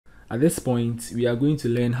At this point, we are going to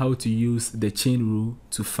learn how to use the chain rule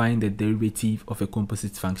to find the derivative of a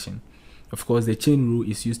composite function. Of course, the chain rule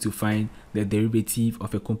is used to find the derivative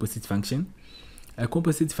of a composite function. A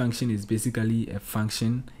composite function is basically a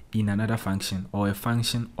function in another function or a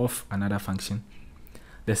function of another function.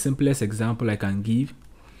 The simplest example I can give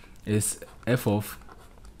is f of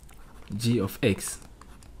g of x.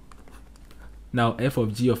 Now, f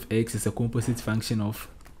of g of x is a composite function of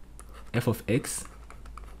f of x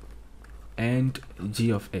and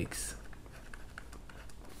g of x.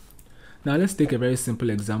 Now let's take a very simple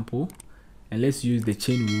example and let's use the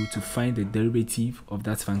chain rule to find the derivative of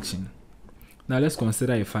that function. Now let's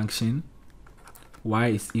consider a function y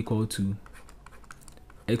is equal to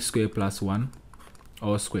x squared plus 1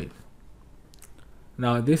 all squared.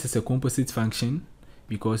 Now this is a composite function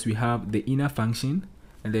because we have the inner function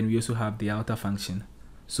and then we also have the outer function.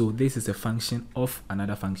 So this is a function of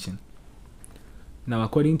another function. Now,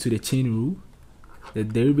 according to the chain rule, the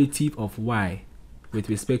derivative of y with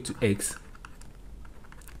respect to x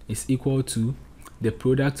is equal to the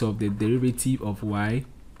product of the derivative of y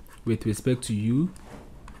with respect to u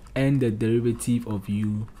and the derivative of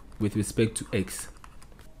u with respect to x.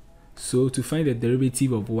 So, to find the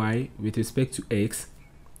derivative of y with respect to x,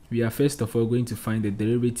 we are first of all going to find the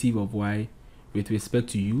derivative of y with respect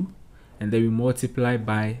to u, and then we multiply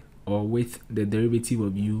by or with the derivative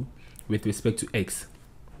of u with respect to x.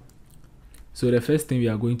 So the first thing we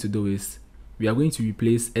are going to do is we are going to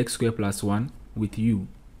replace x squared plus 1 with u.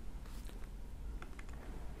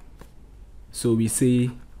 So we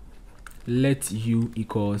say let u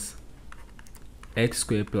equals x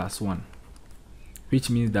squared plus 1, which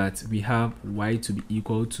means that we have y to be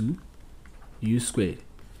equal to u squared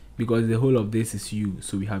because the whole of this is u,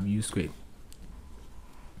 so we have u squared.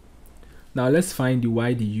 Now let's find the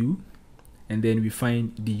y du and then we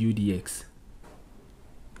find du dx.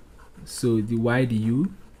 So the y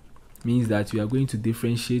du means that we are going to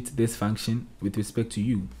differentiate this function with respect to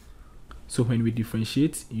u. So when we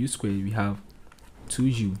differentiate u squared, we have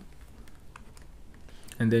 2u,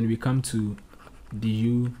 and then we come to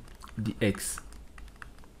du dx.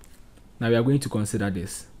 Now we are going to consider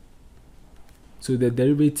this. So the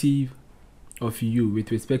derivative of u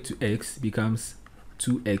with respect to x becomes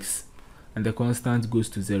 2x, and the constant goes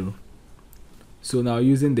to 0. So now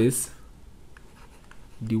using this,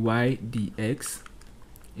 dy dx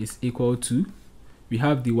is equal to, we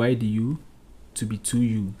have dy du to be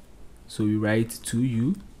 2u, so we write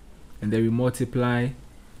 2u and then we multiply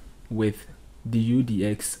with du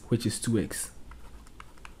dx, which is 2x.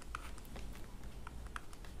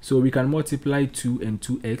 So we can multiply 2 and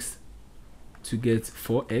 2x to get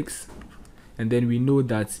 4x, and then we know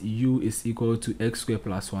that u is equal to x squared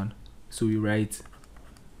plus 1, so we write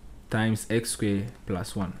times x squared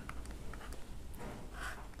plus 1.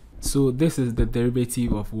 So this is the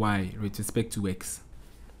derivative of y with respect to x.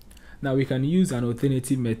 Now we can use an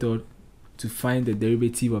alternative method to find the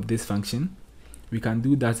derivative of this function. We can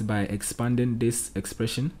do that by expanding this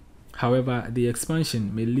expression. However, the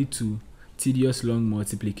expansion may lead to tedious long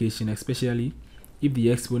multiplication, especially if the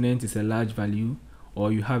exponent is a large value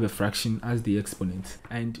or you have a fraction as the exponent.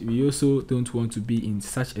 And we also don't want to be in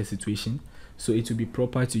such a situation, so it will be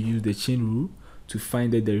proper to use the chain rule to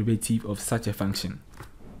find the derivative of such a function.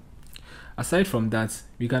 Aside from that,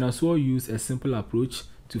 we can also use a simple approach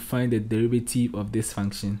to find the derivative of this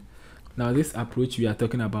function. Now this approach we are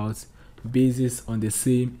talking about bases on the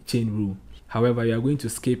same chain rule. However, we are going to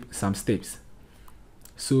skip some steps.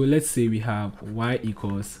 So let's say we have y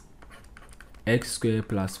equals x squared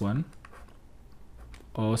plus 1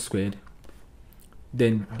 all squared.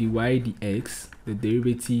 Then dy dx, the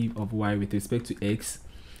derivative of y with respect to x,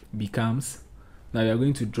 becomes, now we are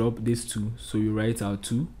going to drop this 2, so we write our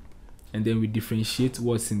 2, and then we differentiate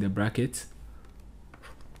what's in the bracket.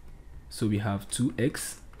 So we have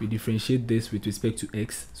 2x, we differentiate this with respect to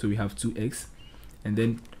x, so we have 2x, and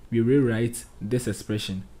then we rewrite this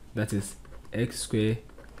expression, that is x squared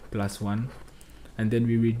plus 1, and then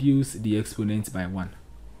we reduce the exponent by 1.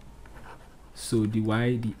 So dy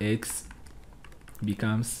dx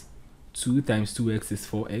becomes 2 times 2x is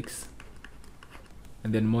 4x,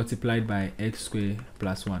 and then multiplied by x squared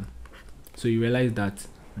plus 1. So you realize that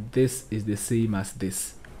this is the same as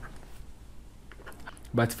this.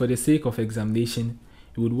 But for the sake of examination,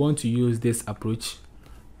 you would want to use this approach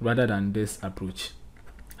rather than this approach.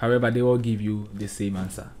 However, they all give you the same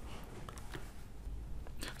answer.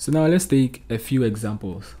 So now let's take a few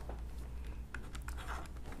examples.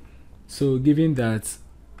 So given that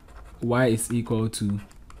y is equal to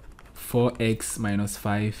 4x minus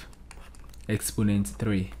 5 exponent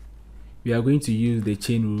 3, we are going to use the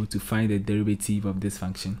chain rule to find the derivative of this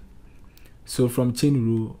function. So from chain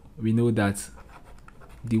rule, we know that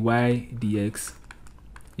dy dx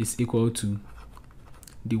is equal to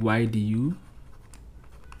dy du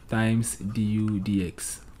times du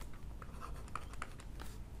dx.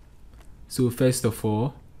 So first of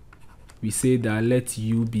all, we say that let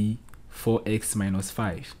u be 4x minus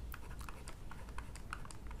 5.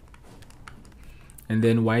 And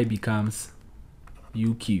then y becomes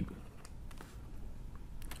u cubed.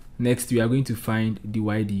 Next, we are going to find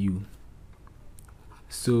dy du.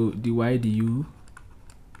 So dy du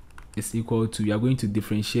is equal to, we are going to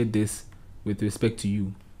differentiate this with respect to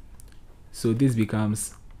u. So this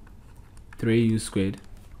becomes 3u squared.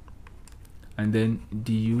 And then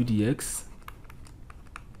du dx,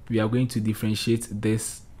 we are going to differentiate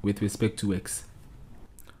this with respect to x.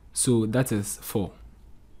 So that is 4.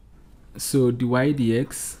 So dy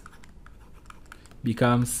dx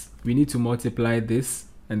becomes, we need to multiply this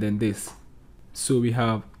and then this. So we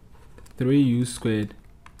have 3u squared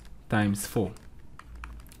times 4.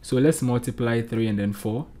 So let's multiply 3 and then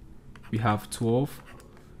 4. We have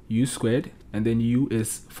 12u squared, and then u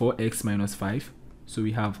is 4x minus 5. So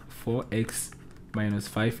we have 4x minus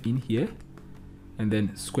 5 in here, and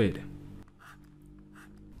then squared.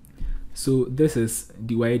 So this is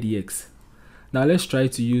dy dx. Now let's try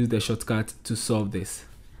to use the shortcut to solve this.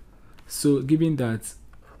 So given that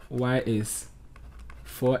y is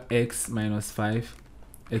 4x minus 5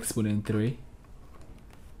 exponent 3,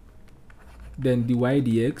 then dy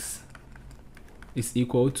dx is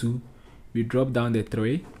equal to, we drop down the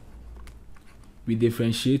 3, we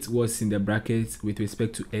differentiate what's in the bracket with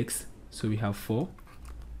respect to x, so we have 4,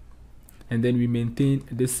 and then we maintain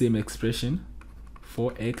the same expression,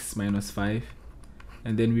 4x minus 5,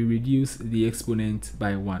 and then we reduce the exponent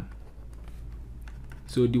by 1.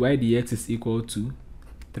 So dy dx is equal to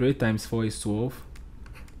 3 times 4 is 12,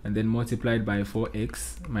 and then multiplied by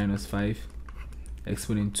 4x minus 5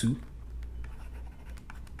 exponent 2,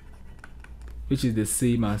 which is the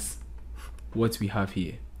same as what we have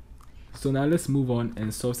here. So now let's move on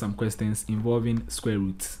and solve some questions involving square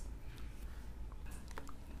roots.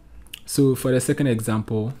 So for the second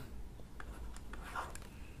example,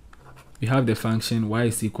 we have the function y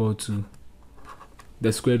is equal to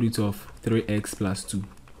the square root of 3x plus 2.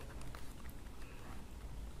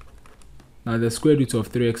 Now the square root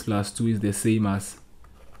of 3x plus 2 is the same as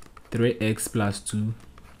 3x plus 2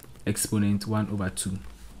 exponent 1 over 2.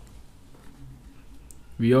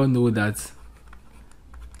 We all know that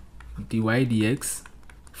dy dx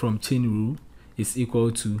from chain rule is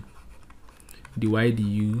equal to dy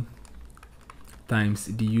du times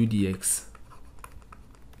du dx.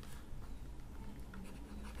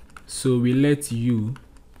 So we let u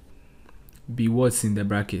be what's in the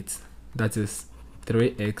bracket, that is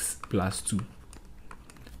 3x plus 2,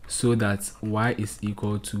 so that y is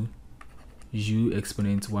equal to u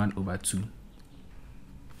exponent 1 over 2.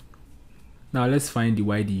 Now let's find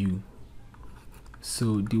dy du.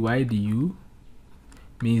 So dy du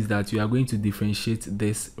means that we are going to differentiate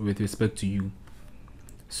this with respect to u.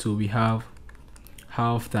 So we have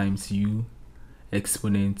half times u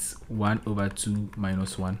exponent 1 over 2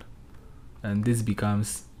 minus 1, and this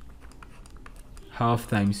becomes half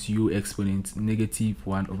times u exponent negative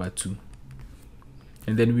 1 over 2.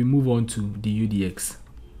 And then we move on to du dx.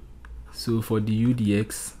 So for du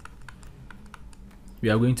dx, we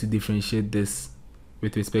are going to differentiate this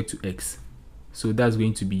with respect to x. So that's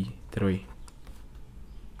going to be 3.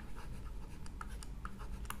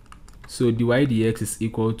 So dy dx is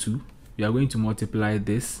equal to, we are going to multiply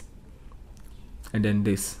this and then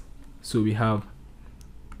this. So we have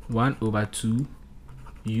 1 over 2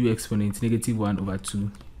 u exponent negative 1 over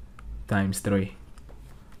 2 times 3.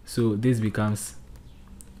 So this becomes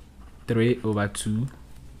 3 over 2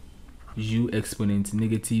 u exponent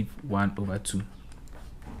negative 1 over 2.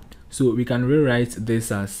 So we can rewrite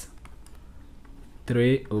this as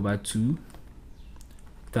 3 over 2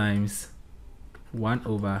 times 1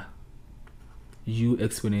 over u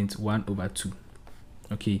exponent 1 over 2.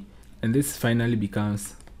 Okay, and this finally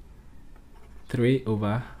becomes 3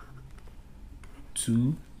 over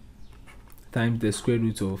 2 times the square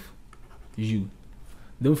root of u.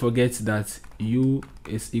 Don't forget that u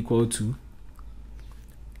is equal to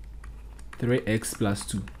 3x plus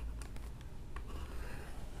 2.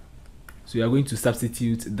 So we are going to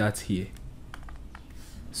substitute that here.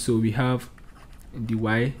 So we have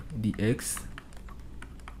dy dx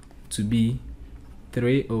to be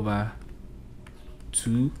 3 over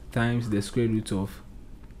 2 times the square root of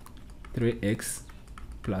 3x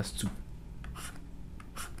plus 2.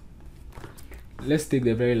 Let's take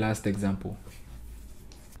the very last example.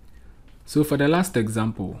 So for the last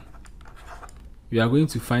example, we are going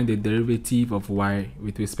to find the derivative of y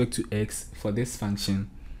with respect to x for this function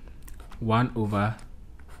 1 over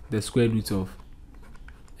the square root of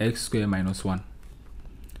x squared minus 1.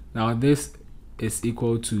 Now this is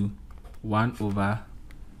equal to 1 over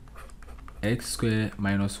x squared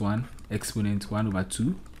minus 1 exponent 1 over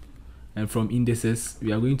 2, and from indices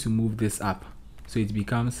we are going to move this up, so it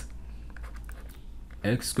becomes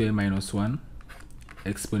x squared minus 1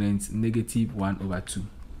 exponent negative 1 over 2.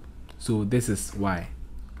 So this is y.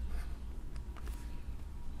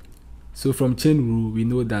 So from chain rule we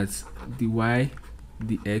know that the y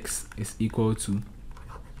dx is equal to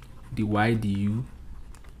the y du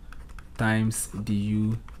times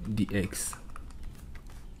du dx.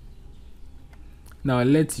 Now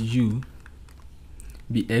let u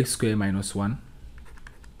be x squared minus 1,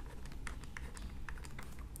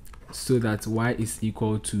 so that y is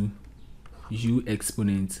equal to u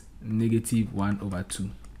exponent negative 1 over 2.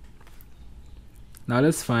 Now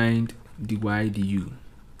let's find the y du.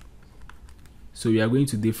 So we are going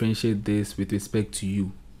to differentiate this with respect to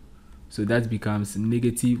u. So that becomes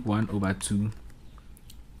negative 1 over 2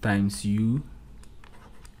 times u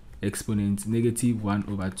exponent negative 1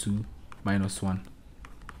 over 2 minus 1.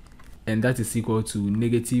 And that is equal to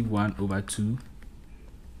negative 1 over 2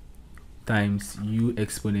 times u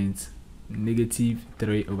exponent negative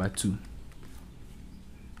 3 over 2.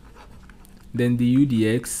 Then the u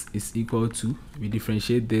dx is equal to, we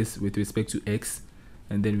differentiate this with respect to x,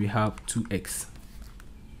 and then we have 2x.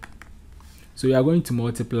 So we are going to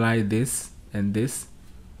multiply this and this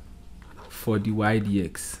for the y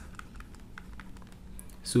dx.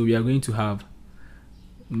 So we are going to have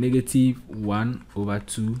negative 1 over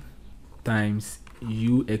 2 times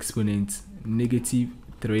u exponent negative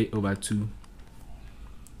 3 over 2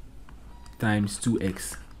 times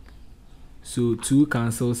 2x. So 2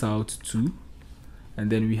 cancels out 2,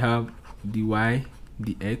 and then we have the y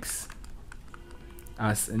dx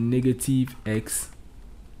as negative x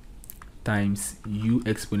times u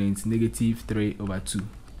exponent negative 3 over 2.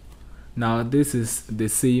 Now this is the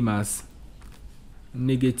same as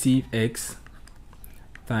negative x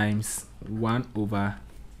times 1 over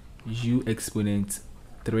u exponent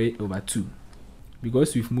 3 over 2.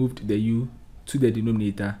 Because we've moved the u to the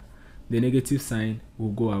denominator, the negative sign will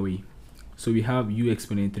go away. So we have u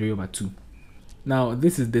exponent 3 over 2. Now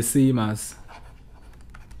this is the same as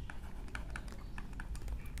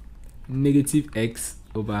negative x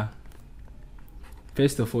over,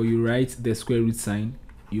 first of all you write the square root sign,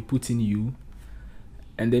 you put in u,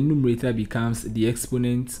 and the numerator becomes the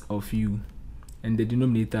exponent of u, and the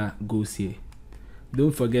denominator goes here.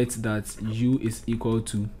 Don't forget that u is equal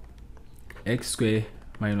to x squared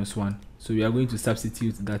minus 1. So we are going to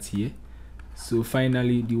substitute that here. So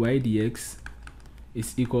finally the y dx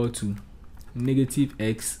is equal to negative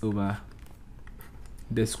x over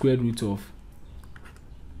the square root of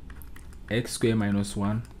x squared minus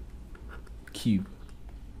 1 cube.